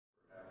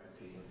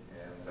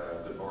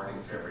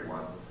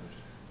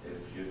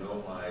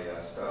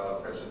style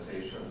of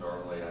presentation.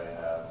 Normally I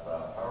have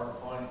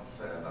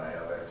PowerPoints and I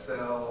have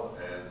Excel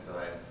and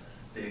I'm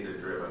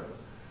data-driven.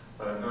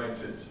 But I'm going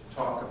to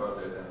talk about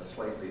it in a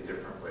slightly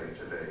different way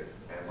today.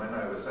 And when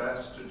I was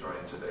asked to join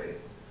today,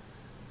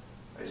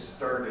 I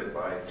started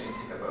by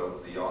thinking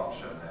about the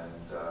option, and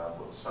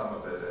some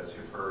of it, as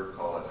you've heard,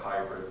 call it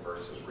hybrid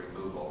versus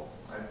removal.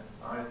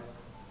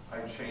 I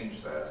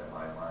changed that in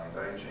my mind.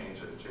 I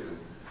changed it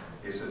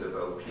to, is it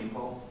about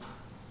people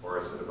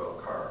or is it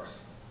about cars?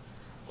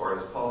 Or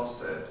as Paul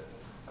said,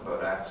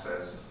 about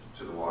access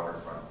to the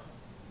waterfront.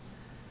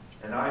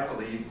 And I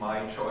believe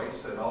my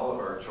choice and all of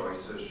our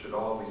choices should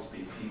always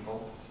be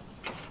people,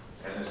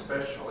 and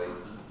especially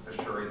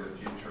assuring the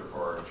future for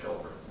our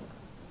children.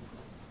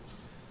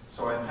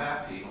 So I'm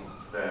happy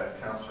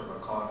that Councillor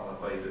McConnell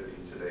invited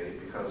me today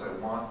because I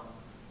want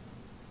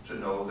to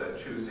know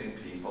that choosing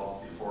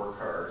people before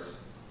cars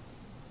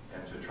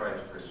and to try to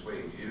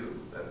persuade you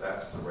that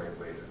that's the right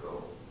way to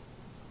go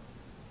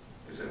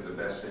is in the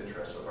best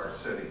interest of our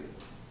city.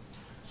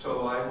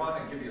 So I want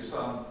to give you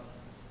some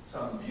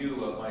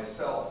view of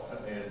myself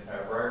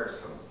at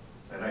Ryerson.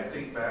 And I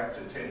think back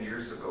to 10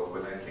 years ago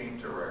when I came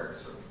to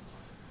Ryerson.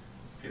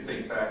 If you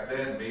think back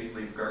then,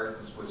 Maple Leaf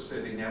Gardens was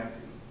sitting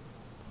empty.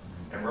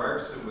 And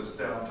Ryerson was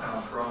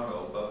downtown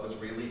Toronto, but was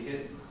really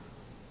hidden.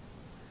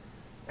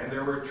 And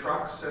there were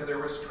trucks and there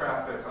was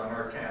traffic on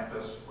our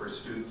campus where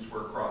students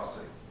were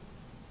crossing.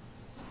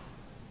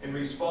 In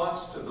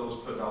response to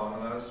those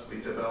phenomena, we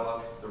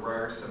developed the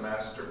Ryerson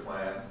Master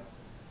Plan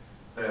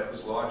that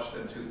was launched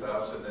in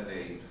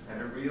 2008,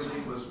 and it really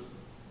was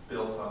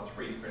built on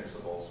three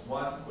principles.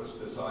 One was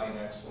design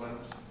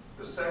excellence.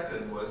 The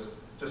second was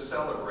to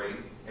celebrate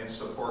and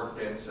support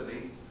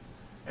density.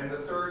 And the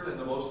third and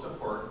the most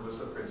important was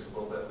the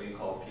principle that we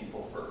call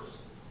people first.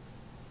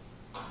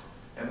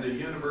 And the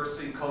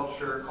university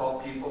culture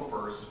called people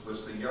first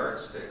was the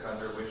yardstick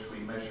under which we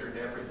measured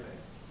everything.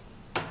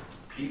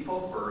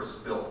 People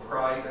first built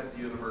pride at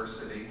the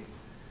university,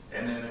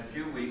 and in a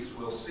few weeks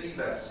we'll see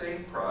that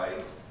same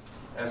pride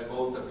as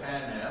both the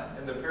Pan Am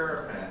and the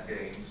Parapan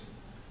Games.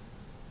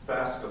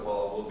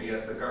 Basketball will be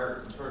at the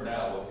Gardiner, or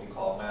now what we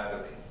call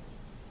Mattamy.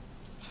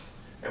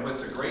 And with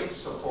the great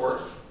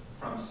support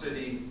from the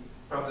city,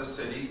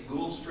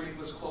 Gould Street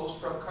was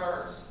closed from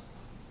cars.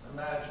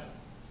 Imagine.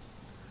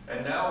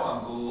 And now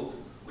on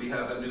Gould, we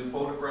have a new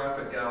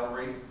photographic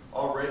gallery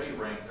already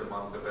ranked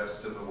among the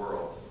best in the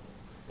world.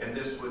 And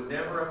this would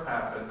never have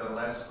happened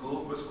unless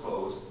Gould was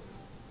closed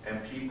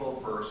and people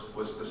first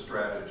was the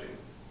strategy.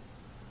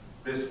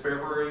 This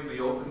February, we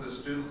opened the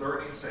Student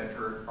Learning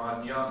Center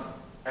on Yonge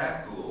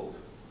at Gould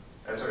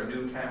as our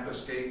new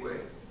campus gateway.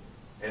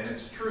 And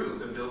it's true,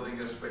 the building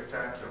is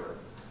spectacular.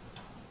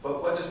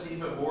 But what is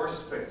even more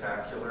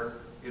spectacular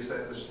is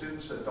that the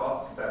students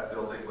adopted that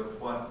building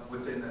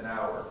within an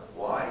hour.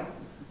 Why?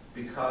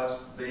 Because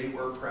they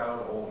were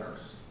proud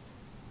owners.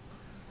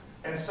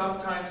 And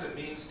sometimes it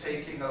means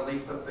taking a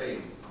leap of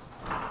faith.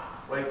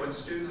 Like when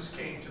students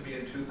came to me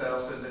in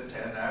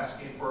 2010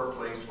 asking for a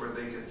place where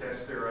they could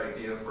test their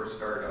idea for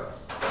startups.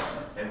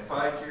 And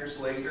 5 years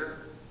later,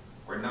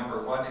 we're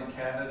 #1 in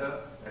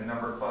Canada and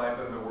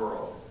 #5 in the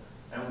world.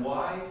 And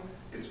why?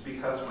 It's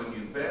because when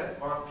you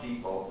bet on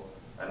people,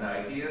 an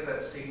idea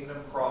that seemed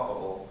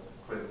improbable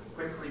could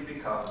quickly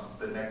become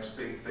the next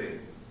big thing.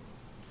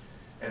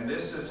 And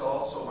this is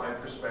also my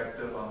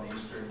perspective on the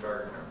Eastern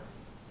Gardiner.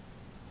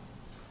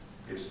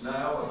 It's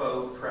now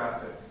about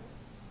traffic.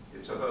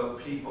 It's about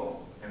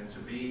people. And to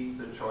me,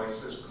 the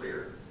choice is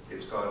clear.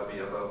 It's got to be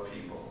about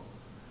people.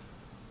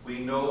 We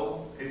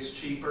know it's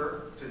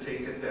cheaper to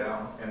take it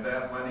down, and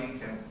that money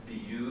can be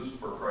used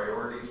for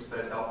priorities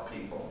that help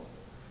people.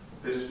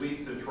 This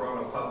week, the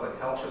Toronto Public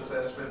Health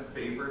Assessment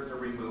favored the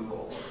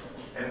removal,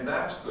 and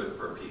that's good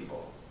for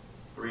people.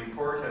 The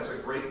report has a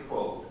great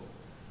quote,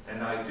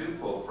 and I do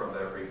quote from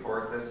that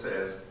report that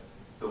says,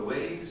 "The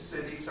way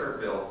cities are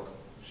built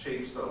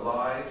shapes the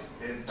lives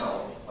and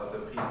health of the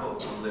people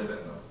who live in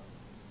them."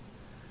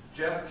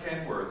 Jeff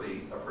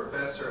Kenworthy, a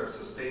professor of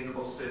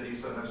sustainable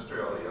cities in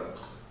Australia,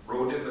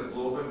 wrote in the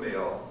Globe and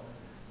Mail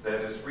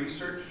that his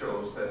research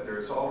shows that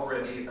there's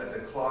already a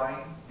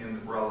decline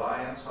in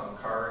reliance on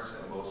cars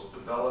in most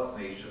developed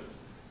nations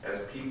as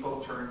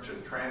people turn to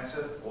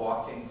transit,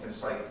 walking, and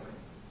cycling.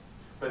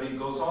 But he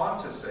goes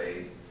on to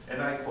say,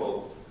 and I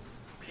quote,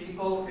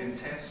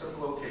 "People-intensive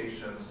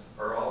locations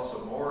are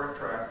also more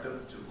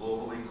attractive to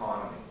global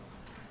economy."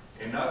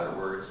 In other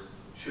words,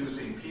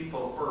 choosing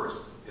people first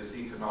is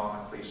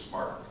economically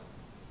smart.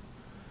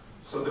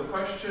 So the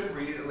question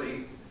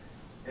really,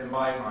 in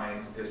my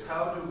mind, is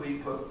how do we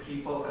put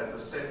people at the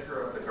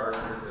center of the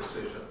Gardiner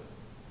decision?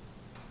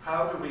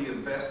 How do we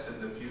invest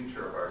in the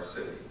future of our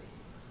city?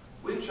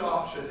 Which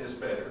option is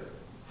better,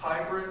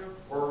 hybrid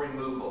or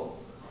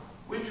removal?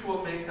 Which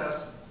will make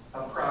us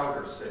a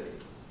prouder city?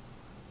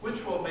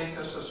 Which will make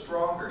us a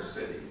stronger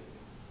city?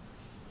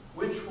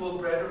 Which will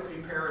better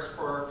prepare us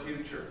for our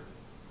future?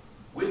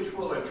 Which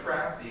will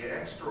attract the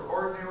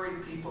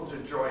extraordinary people to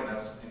join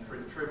us and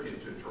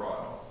contribute to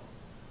Toronto?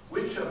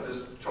 Which of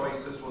the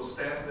choices will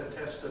stand the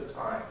test of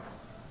time?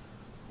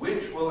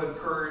 Which will will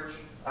encourage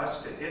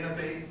us to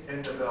innovate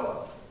and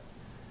develop,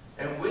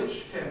 and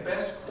which can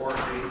best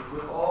coordinate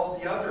with all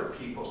the other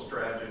people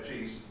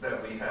strategies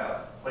that we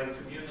have, like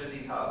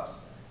community hubs,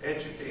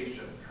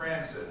 education,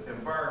 transit,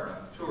 environment,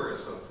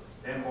 tourism,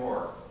 and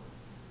more.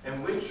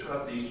 And which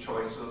of these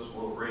choices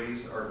will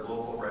raise our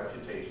global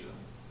reputation?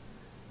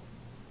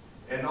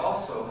 And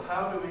also,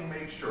 how do we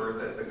make sure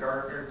that the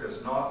Gardiner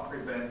does not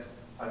prevent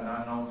an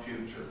unknown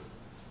future?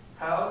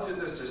 How do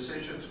the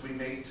decisions we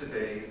make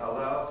today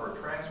allow for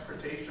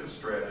transportation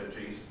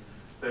strategies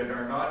that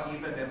are not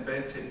even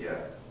invented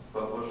yet,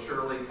 but will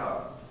surely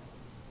come?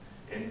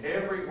 In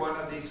every one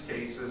of these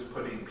cases,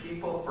 putting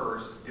people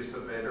first is a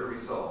better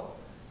result.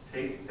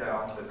 Take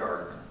down the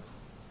Gardiner.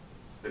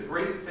 The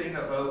great thing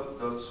about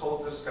this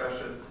whole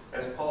discussion,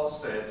 as Paul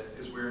said,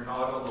 is we're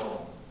not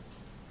alone.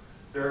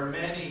 There are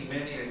many,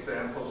 many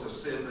examples of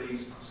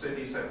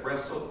cities that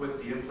wrestled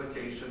with the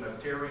implication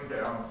of tearing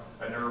down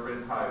an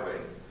urban highway.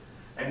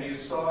 And you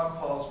saw in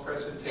Paul's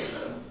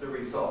presentation the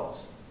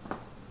results.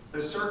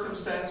 The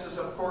circumstances,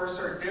 of course,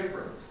 are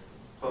different,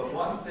 but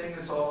one thing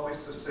is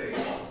always the same.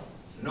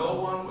 No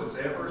one was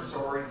ever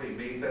sorry they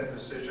made that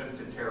decision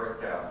to tear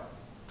it down.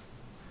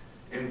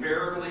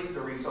 Invariably,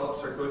 the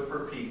results are good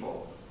for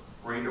people.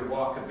 Greater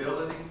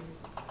walkability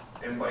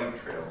and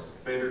bike trails,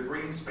 better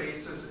green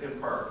spaces and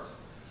parks,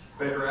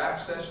 better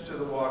access to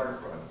the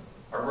waterfront,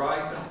 a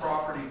rise in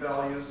property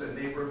values and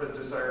neighborhood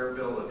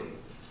desirability,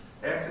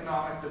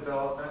 economic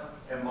development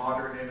and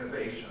modern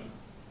innovation,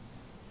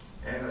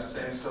 and a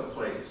sense of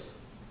place.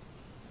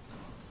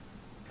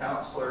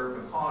 Councillor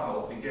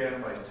McConnell began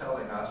by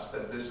telling us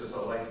that this is a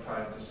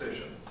lifetime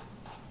decision.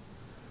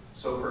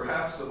 So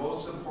perhaps the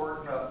most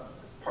important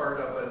part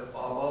of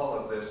all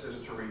of this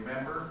is to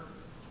remember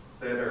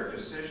that our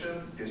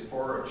decision is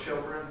for our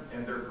children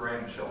and their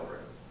grandchildren.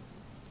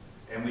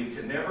 And we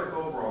can never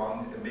go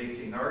wrong in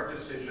making our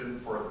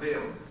decision for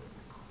them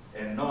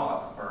and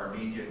not our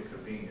immediate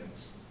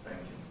convenience.